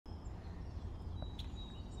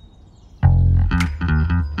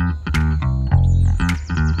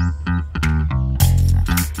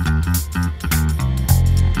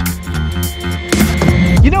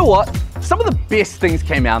best things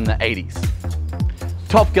came out in the 80s.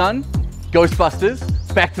 Top Gun, Ghostbusters,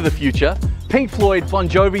 Back to the Future, Pink Floyd, Bon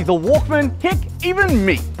Jovi, The Walkman, heck, even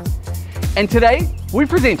me. And today, we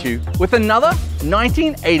present you with another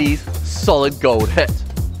 1980s solid gold hit.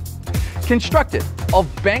 Constructed of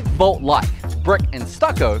bank vault-like brick and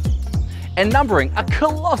stucco, and numbering a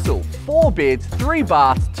colossal 4 beds, 3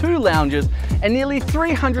 baths, 2 lounges, and nearly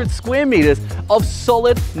 300 square meters of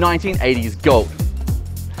solid 1980s gold.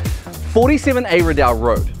 47A Riddell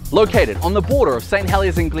Road, located on the border of St.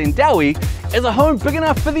 Heliers and Glendowie, is a home big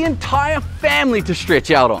enough for the entire family to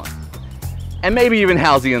stretch out on, and maybe even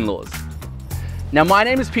house the in-laws. Now, my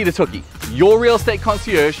name is Peter Tuki, your real estate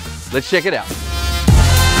concierge. Let's check it out.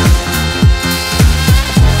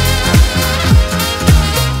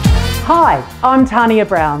 Hi, I'm Tania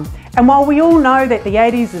Brown, and while we all know that the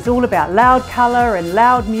 80s is all about loud colour and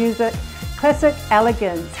loud music, classic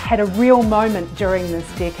elegance had a real moment during this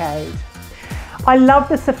decade. I love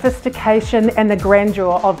the sophistication and the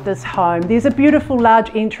grandeur of this home. There's a beautiful large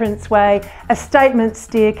entranceway, a statement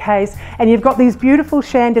staircase, and you've got these beautiful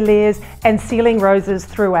chandeliers and ceiling roses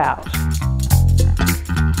throughout.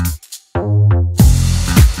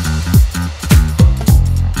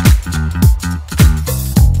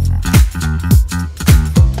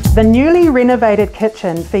 The newly renovated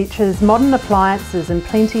kitchen features modern appliances and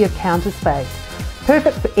plenty of counter space,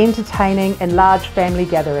 perfect for entertaining and large family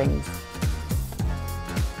gatherings.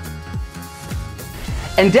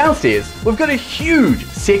 And downstairs, we've got a huge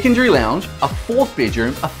secondary lounge, a 4th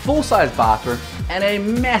bedroom, a full-size bathroom, and a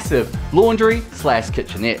massive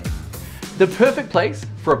laundry/kitchenette. The perfect place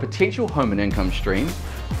for a potential home and income stream,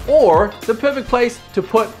 or the perfect place to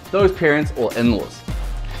put those parents or in-laws.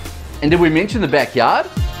 And did we mention the backyard?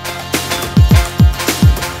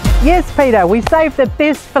 Yes, Peter, we saved the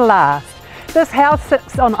best for last. This house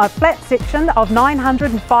sits on a flat section of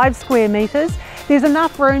 905 square metres. There's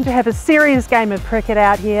enough room to have a serious game of cricket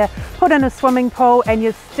out here, put in a swimming pool, and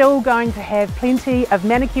you're still going to have plenty of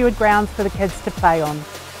manicured grounds for the kids to play on.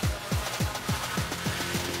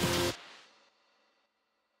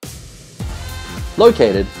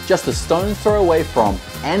 Located just a stone's throw away from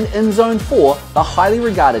and in Zone 4, the highly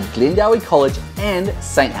regarded Glendowie College and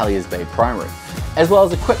St. Heliers Bay Primary, as well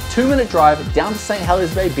as a quick 2-minute drive down to St.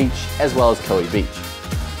 Heliers Bay Beach as well as Kohi Beach.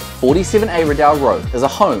 47A Riddell Road is a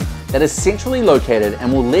home that is centrally located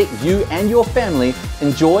and will let you and your family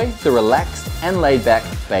enjoy the relaxed and laid-back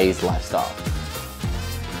Bays lifestyle.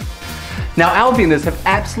 Now, our vendors have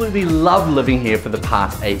absolutely loved living here for the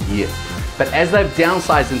past 8 years, but as they've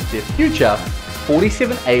downsized into their future,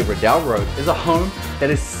 47A Riddell Road is a home that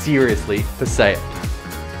is seriously for sale.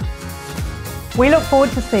 We look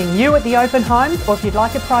forward to seeing you at the open homes, or if you'd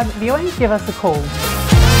like a private viewing, give us a call.